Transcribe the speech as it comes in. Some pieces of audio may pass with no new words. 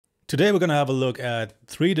Today we're going to have a look at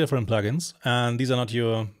 3 different plugins, and these are not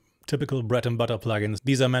your typical bread and butter plugins.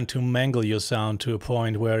 These are meant to mangle your sound to a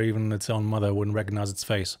point where even its own mother wouldn't recognize its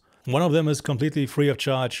face. One of them is completely free of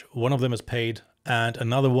charge, one of them is paid, and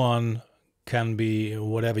another one can be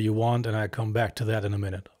whatever you want, and I'll come back to that in a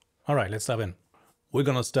minute. Alright, let's dive in. We're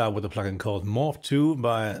going to start with a plugin called Morph 2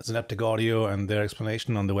 by Synaptic Audio, and their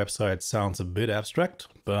explanation on the website sounds a bit abstract,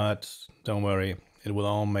 but don't worry, it will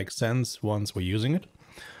all make sense once we're using it.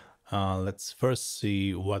 Let's first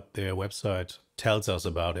see what their website tells us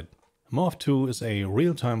about it. Morph 2 is a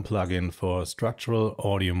real-time plugin for structural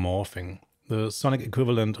audio morphing, the sonic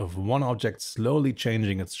equivalent of one object slowly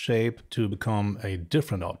changing its shape to become a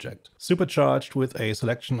different object. Supercharged with a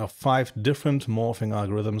selection of 5 different morphing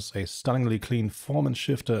algorithms, a stunningly clean form and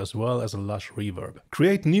shifter, as well as a lush reverb.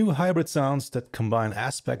 Create new hybrid sounds that combine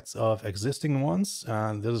aspects of existing ones,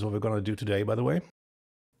 and this is what we're going to do today, by the way,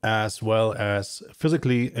 as well as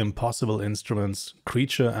physically impossible instruments,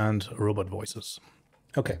 creature and robot voices.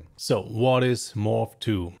 Okay, so what is Morph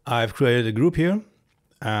 2? I've created a group here,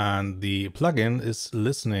 and the plugin is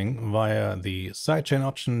listening via the sidechain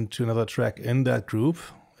option to another track in that group.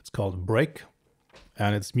 It's called Break,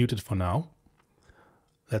 and it's muted for now.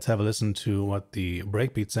 Let's have a listen to what the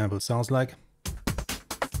breakbeat sample sounds like.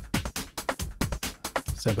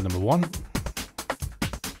 Sample number 1.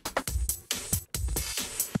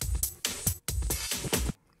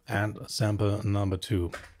 And sample number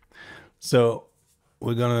 2. So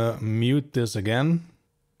we're gonna mute this again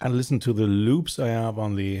and listen to the loops I have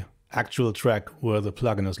on the actual track where the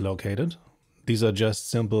plugin is located. These are just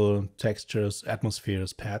simple textures,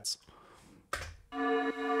 atmospheres, pads.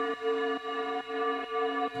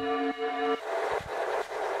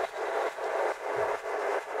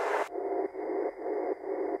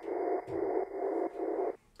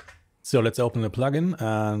 So let's open the plugin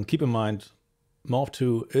and keep in mind Morph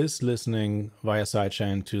 2 is listening via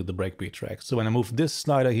sidechain to the breakbeat track. So when I move this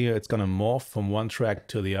slider here, it's going to morph from one track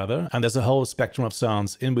to the other. And there's a whole spectrum of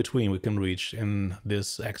sounds in between we can reach in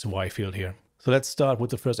this XY field here. So let's start with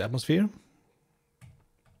the first atmosphere.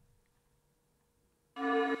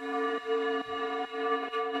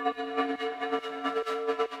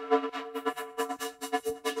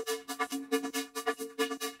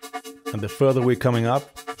 And the further we're coming up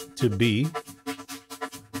to B,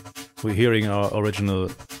 we're hearing our original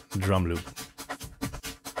drum loop.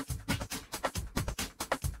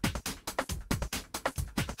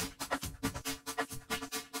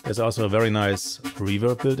 There's also a very nice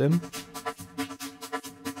reverb built in.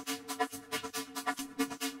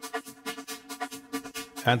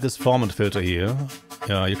 And this formant filter here,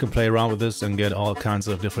 you can play around with this and get all kinds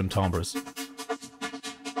of different timbres.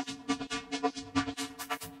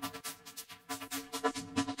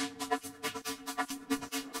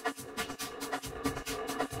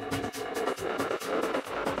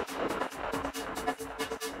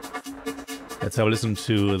 Let's have a listen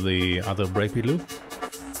to the other breakbeat loop.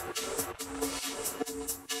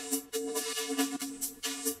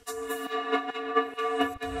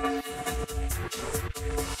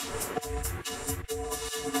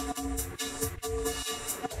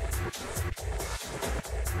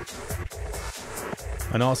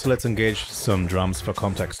 And also let's engage some drums for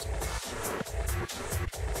context.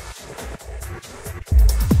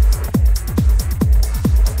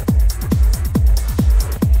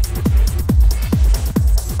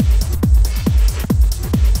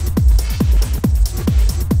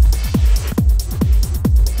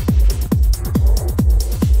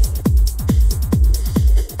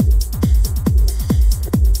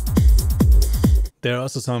 There are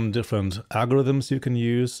also some different algorithms you can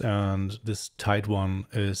use, and this tight one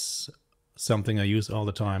is something I use all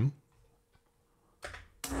the time.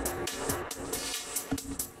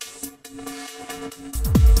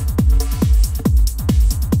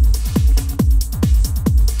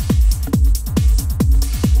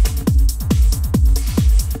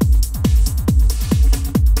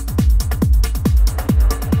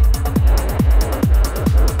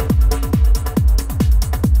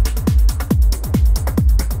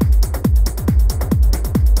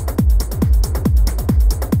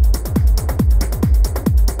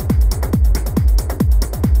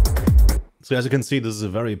 So as you can see, this is a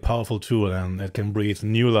very powerful tool, and it can breathe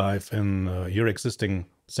new life in your existing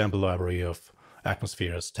sample library of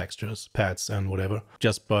atmospheres, textures, pads, and whatever,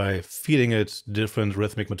 just by feeding it different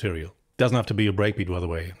rhythmic material. Doesn't have to be a breakbeat, by the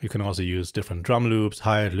way. You can also use different drum loops,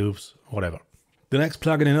 hi-hat loops, whatever. The next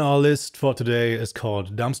plugin in our list for today is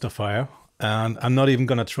called Dumpster Fire, and I'm not even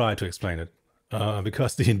gonna try to explain it,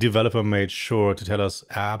 because the developer made sure to tell us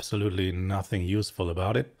absolutely nothing useful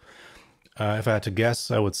about it. If I had to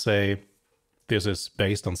guess, I would say this is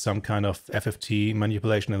based on some kind of FFT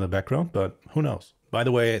manipulation in the background, but who knows? By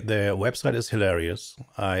the way, their website is hilarious.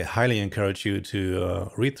 I highly encourage you to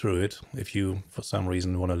read through it if you, for some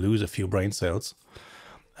reason, want to lose a few brain cells.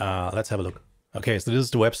 Let's have a look. Okay, so this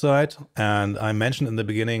is the website, and I mentioned in the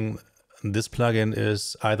beginning, this plugin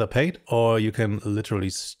is either paid or you can literally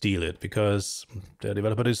steal it, because the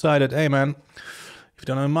developer decided, hey man, if you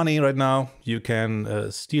don't have money right now, you can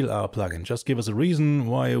steal our plugin. Just give us a reason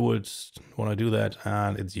why you would want to do that,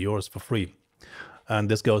 and it's yours for free. And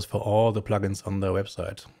this goes for all the plugins on their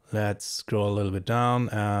website. Let's scroll a little bit down,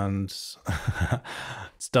 and it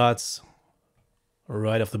starts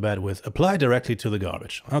right off the bat with apply directly to the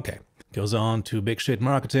garbage. Okay. Goes on to big shit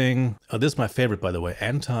marketing. Oh, this is my favorite, by the way,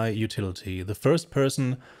 anti-utility. The first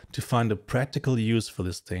person to find a practical use for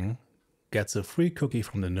this thing gets a free cookie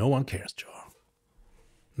from the no one cares jar.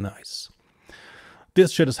 Nice.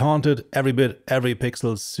 This shit is haunted. Every bit, every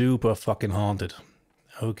pixel, super fucking haunted.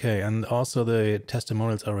 Okay, and also the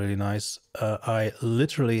testimonials are really nice. I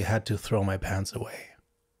literally had to throw my pants away.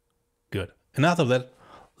 Good. Enough of that.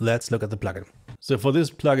 Let's look at the plugin. So for this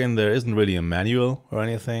plugin, there isn't really a manual or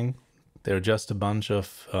anything. They're just a bunch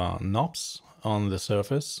of knobs on the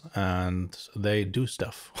surface, and they do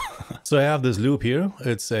stuff. So I have this loop here.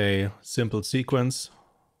 It's a simple sequence.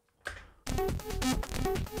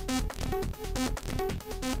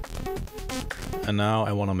 And now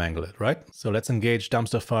I want to mangle it, right? So let's engage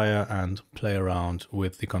Dumpster Fire and play around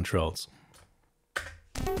with the controls.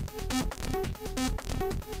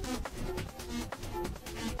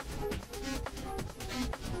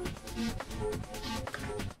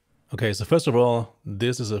 Okay, so first of all,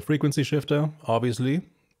 this is a frequency shifter, obviously,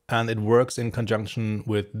 and it works in conjunction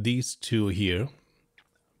with these two here.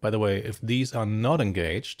 By the way, if these are not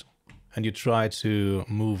engaged and you try to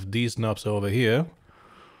move these knobs over here,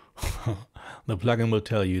 the plugin will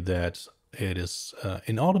tell you that it is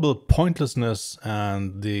inaudible pointlessness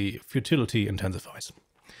and the futility intensifies.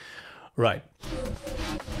 Right.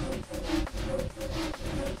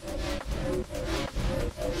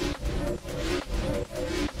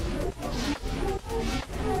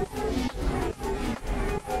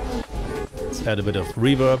 Let's add a bit of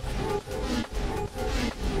reverb.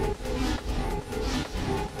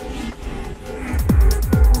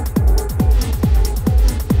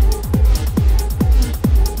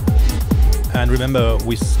 And remember,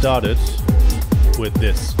 we started with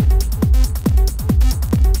this.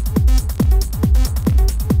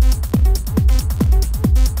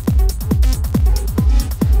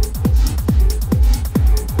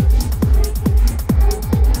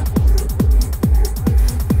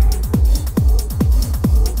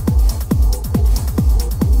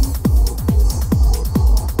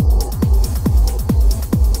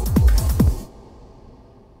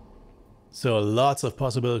 So lots of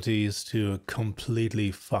possibilities to completely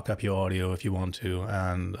fuck up your audio if you want to.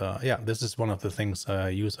 And yeah, this is one of the things I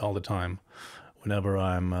use all the time. Whenever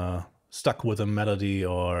I'm stuck with a melody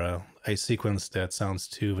or a sequence that sounds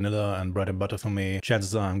too vanilla and bread and butter for me,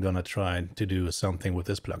 chances are I'm gonna try to do something with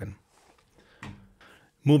this plugin.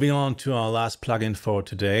 Moving on to our last plugin for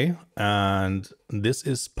today. And this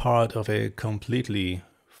is part of a completely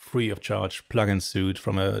free of charge plugin suite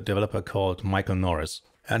from a developer called Michael Norris.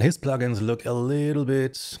 And his plugins look a little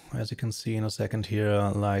bit, as you can see in a second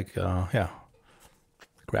here, like, yeah,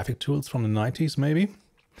 graphic tools from the 90s maybe,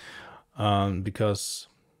 because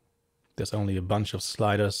there's only a bunch of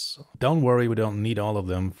sliders. Don't worry, we don't need all of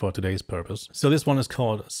them for today's purpose. So this one is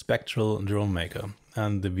called Spectral Drone Maker.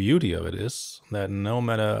 And the beauty of it is that no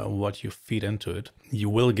matter what you feed into it, you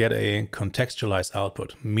will get a contextualized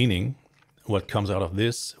output, meaning what comes out of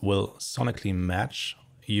this will sonically match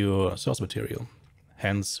your source material.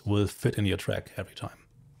 Hence will fit in your track every time.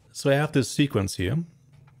 So I have this sequence here,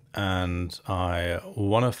 and I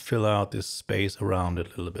want to fill out this space around it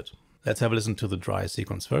a little bit. Let's have a listen to the dry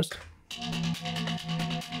sequence first.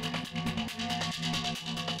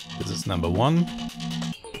 This is number 1.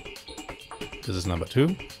 This is number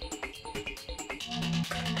 2.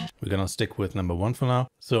 We're gonna stick with number 1 for now.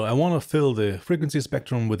 So I want to fill the frequency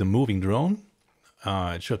spectrum with a moving drone.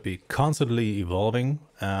 It should be constantly evolving,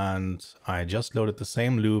 and I just loaded the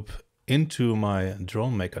same loop into my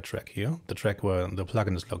Drone Maker track here, the track where the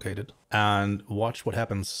plugin is located, and watch what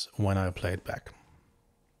happens when I play it back.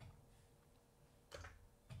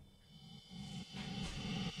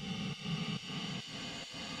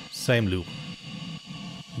 Same loop,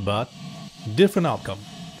 but different outcome.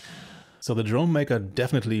 So the Drone Maker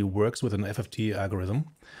definitely works with an FFT algorithm,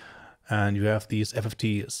 and you have these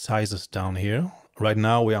FFT sizes down here. Right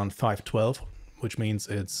now we're on 512, which means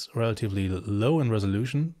it's relatively low in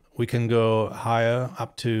resolution, we can go higher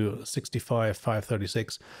up to 65,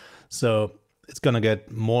 536. So it's going to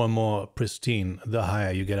get more and more pristine the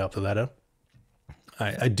higher you get up the ladder.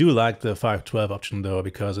 I do like the 512 option though,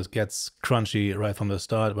 because it gets crunchy right from the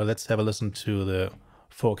start. But let's have a listen to the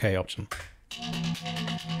 4K option.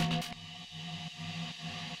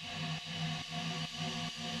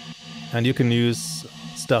 And you can use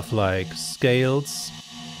stuff like scales.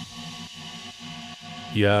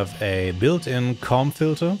 You have a built-in comb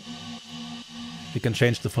filter. You can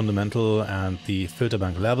change the fundamental and the filter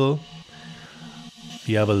bank level.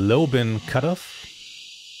 You have a low bin cutoff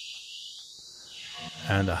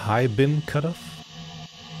and a high bin cutoff.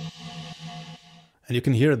 And you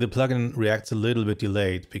can hear the plugin reacts a little bit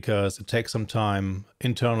delayed because it takes some time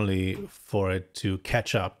internally for it to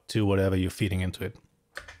catch up to whatever you're feeding into it.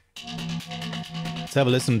 Let's have a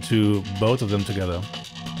listen to both of them together.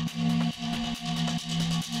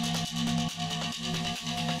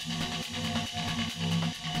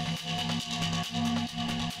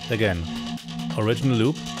 Again, original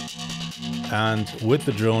loop and with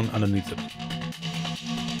the drone underneath it.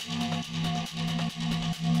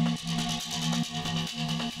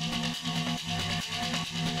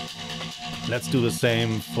 Let's do the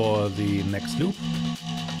same for the next loop.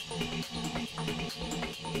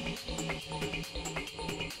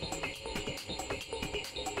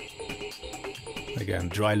 Again,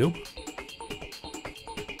 dry loop.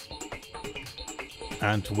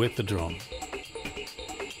 And with the drone.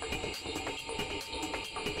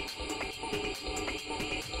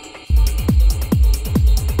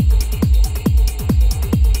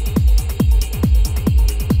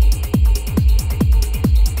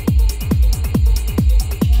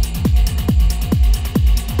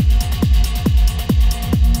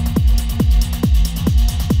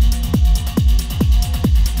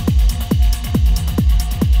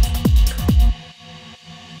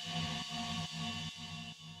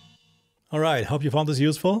 Alright, hope you found this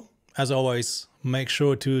useful. As always, make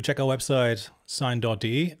sure to check our website,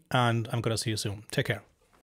 SINEE.de, and I'm gonna see you soon. Take care.